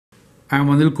I am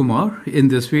Anil Kumar. In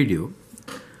this video,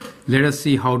 let us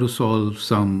see how to solve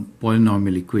some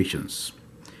polynomial equations.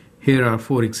 Here are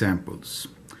 4 examples.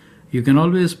 You can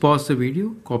always pause the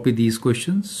video, copy these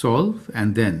questions, solve,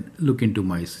 and then look into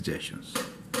my suggestions.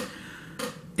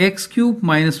 X cubed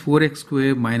minus 4x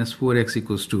squared minus 4x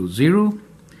equals to 0.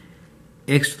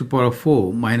 X to the power of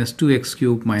 4 minus 2x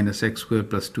cubed minus x squared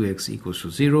plus 2x equals to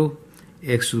 0.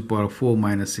 X to the power of 4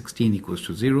 minus 16 equals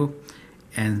to 0.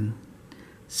 And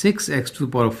 6x to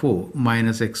the power of 4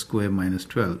 minus x squared minus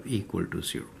 12 equal to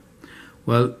 0.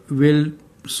 Well, we'll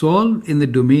solve in the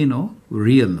domain of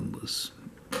real numbers.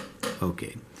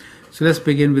 Okay, so let's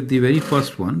begin with the very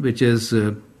first one, which is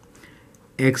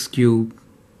x cubed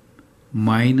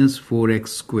minus 4x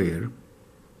squared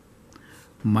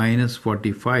minus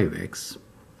 45x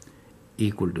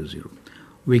equal to 0.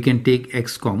 We can take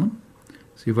x common.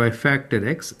 So if I factor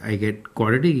x, I get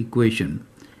quadratic equation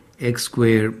x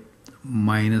squared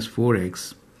minus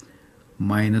 4x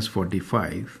minus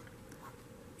 45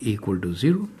 equal to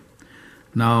 0.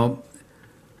 Now,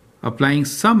 applying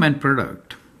sum and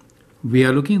product, we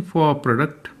are looking for a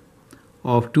product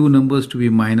of two numbers to be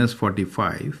minus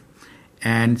 45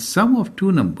 and sum of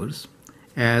two numbers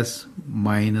as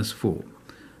minus 4.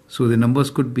 So the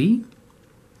numbers could be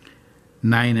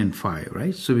 9 and 5,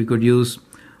 right? So we could use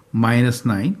minus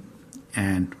 9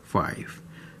 and 5.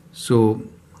 So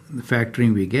the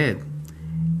factoring we get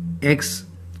x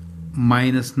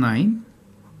minus 9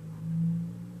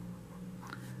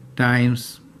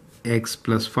 times x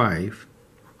plus 5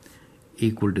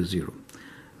 equal to 0.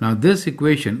 Now this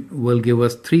equation will give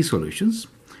us 3 solutions.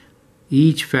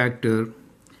 Each factor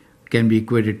can be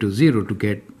equated to 0 to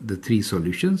get the 3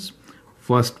 solutions.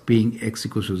 First being x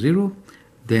equals to 0,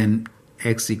 then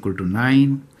x equal to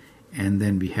 9, and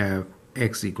then we have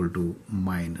x equal to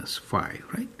minus 5,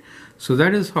 right? So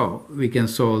that is how we can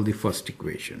solve the first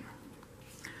equation.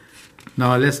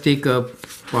 Now let's take up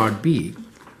part B,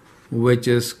 which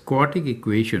is quadratic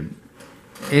equation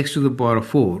x to the power of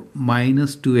 4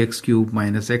 minus 2x cubed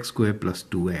minus x squared plus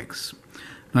 2x.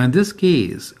 Now in this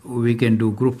case, we can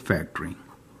do group factoring.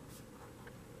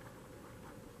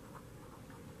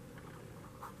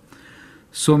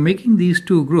 So making these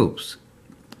two groups,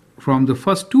 from the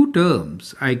first two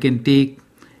terms, I can take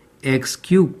x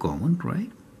cubed common, right?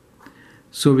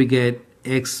 So we get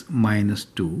x minus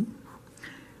 2.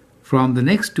 From the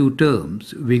next two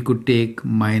terms, we could take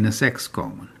minus x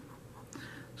common.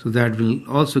 So that will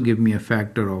also give me a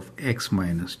factor of x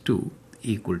minus 2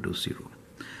 equal to 0.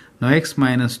 Now x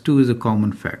minus 2 is a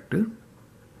common factor.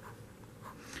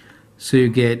 So you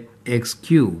get x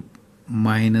cubed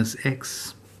minus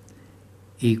x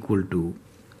equal to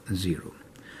 0.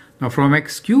 Now from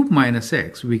x cubed minus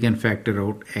x, we can factor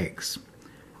out x.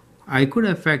 I could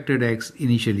have factored x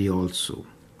initially also.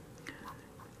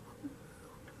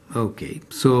 Okay,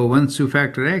 so once you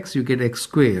factor x, you get x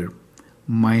squared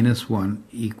minus 1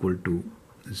 equal to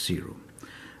 0.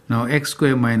 Now x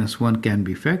squared minus 1 can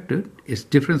be factored. It's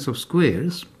difference of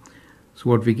squares. So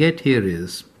what we get here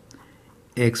is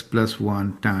x plus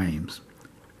 1 times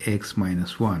x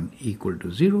minus 1 equal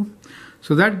to 0.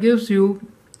 So that gives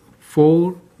you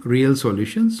 4 real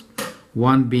solutions,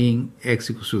 one being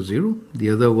x equals to 0, the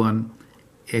other one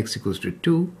x equals to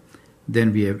 2,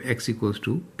 then we have x equals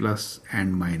to plus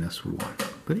and minus 1,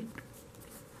 correct?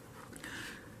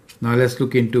 Now let's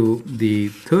look into the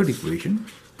third equation,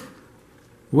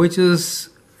 which is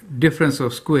difference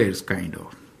of squares kind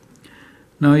of.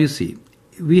 Now you see,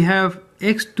 we have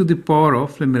x to the power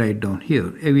of, let me write down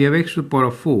here, we have x to the power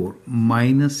of 4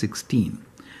 minus 16.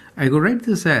 I could write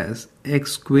this as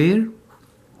x squared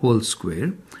whole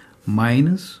square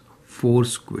minus 4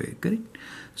 square, correct?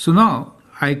 So now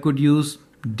I could use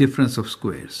difference of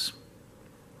squares.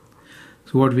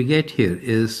 So what we get here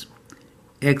is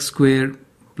x squared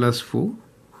plus 4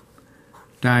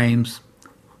 times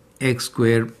x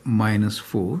squared minus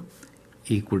 4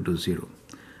 equal to 0.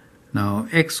 Now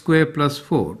x squared plus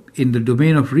 4 in the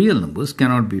domain of real numbers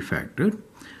cannot be factored.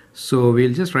 So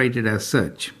we'll just write it as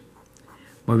such.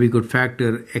 But we could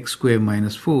factor x squared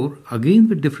minus 4 again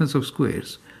with difference of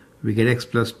squares. We get x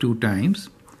plus 2 times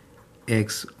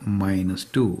x minus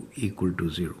 2 equal to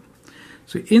 0.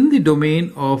 So in the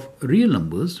domain of real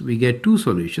numbers, we get 2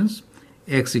 solutions,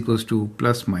 x equals to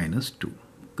plus minus 2.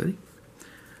 Okay?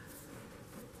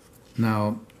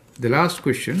 Now the last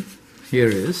question here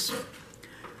is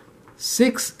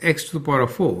 6x to the power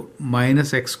of 4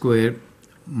 minus x squared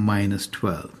minus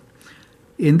 12.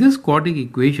 In this quadratic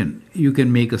equation, you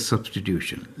can make a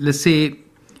substitution. Let's say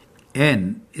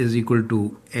n is equal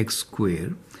to x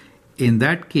squared. In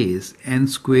that case, n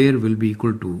squared will be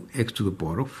equal to x to the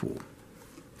power of 4.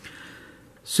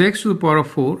 So x to the power of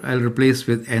 4 I'll replace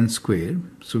with n square.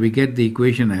 So we get the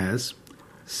equation as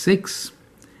 6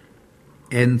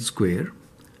 n square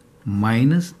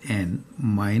minus n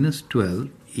minus 12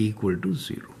 equal to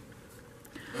 0.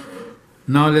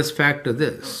 Now let's factor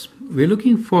this. We're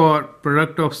looking for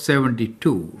product of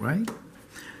 72, right?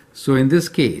 So in this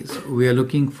case, we are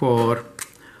looking for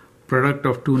product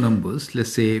of two numbers,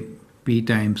 let's say p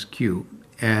times q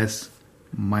as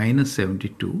minus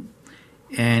 72,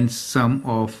 and sum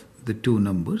of the two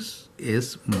numbers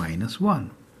is minus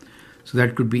 1. So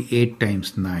that could be 8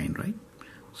 times 9, right?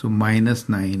 So minus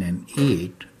 9 and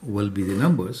 8 will be the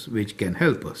numbers which can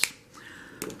help us.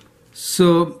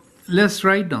 So let's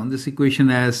write down this equation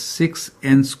as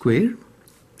 6n squared.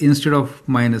 Instead of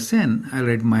minus n, I'll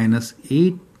write minus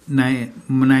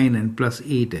 9n plus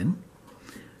 8n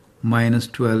minus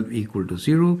 12 equal to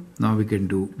 0. Now we can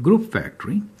do group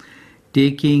factoring.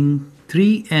 Taking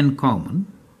 3n common,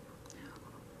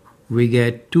 we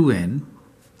get 2n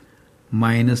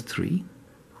minus 3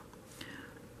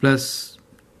 plus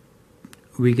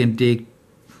we can take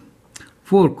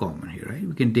 4 common here, right?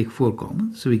 We can take 4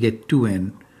 common, so we get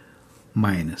 2n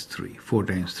minus 3. 4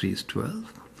 times 3 is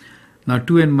 12. Now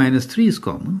 2n minus 3 is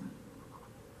common,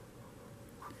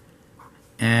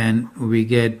 and we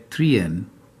get 3n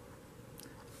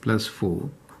plus 4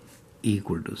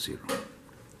 equal to 0.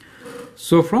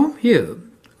 So from here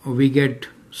we get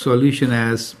solution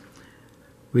as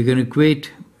we can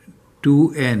equate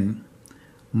 2n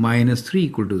minus 3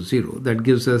 equal to 0. That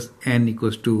gives us n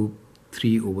equals to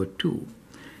 3 over 2.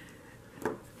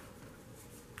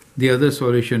 The other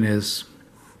solution is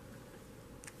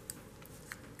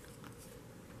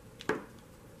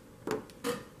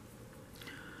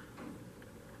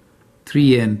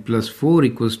 (3n plus 4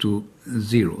 equals to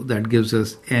 0). That gives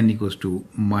us n equals to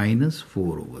minus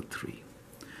 4 over 3.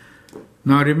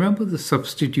 Now remember the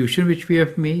substitution which we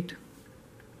have made.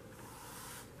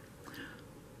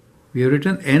 We have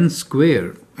written n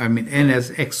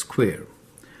as x squared.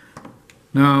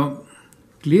 Now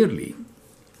clearly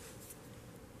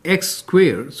x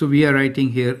squared, so we are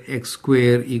writing here x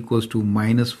squared equals to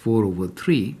minus 4 over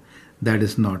 3. That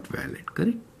is not valid,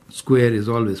 correct? Square is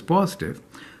always positive.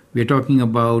 We are talking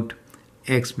about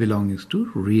x belongs to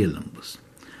real numbers.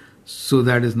 So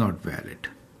that is not valid.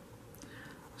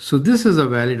 So this is a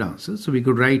valid answer. So we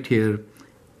could write here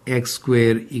x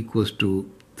squared equals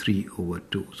to 3 over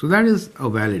 2. So that is a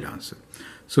valid answer.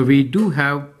 So we do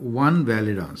have one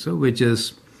valid answer, which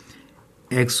is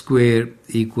x squared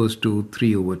equals to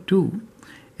 3 over 2,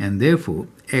 and therefore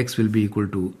x will be equal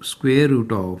to square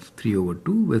root of 3 over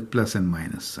 2 with plus and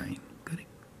minus sign. Correct?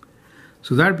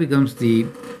 So that becomes the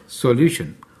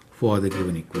solution for the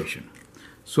given equation.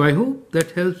 So I hope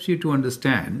that helps you to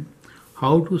understand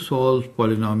how to solve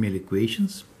polynomial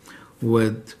equations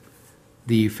with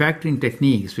the factoring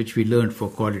techniques which we learned for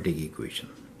quadratic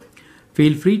equations.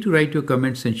 Feel free to write your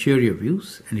comments and share your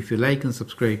views, and if you like and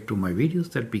subscribe to my videos,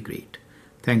 that'd be great.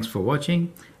 Thanks for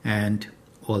watching and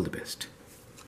all the best.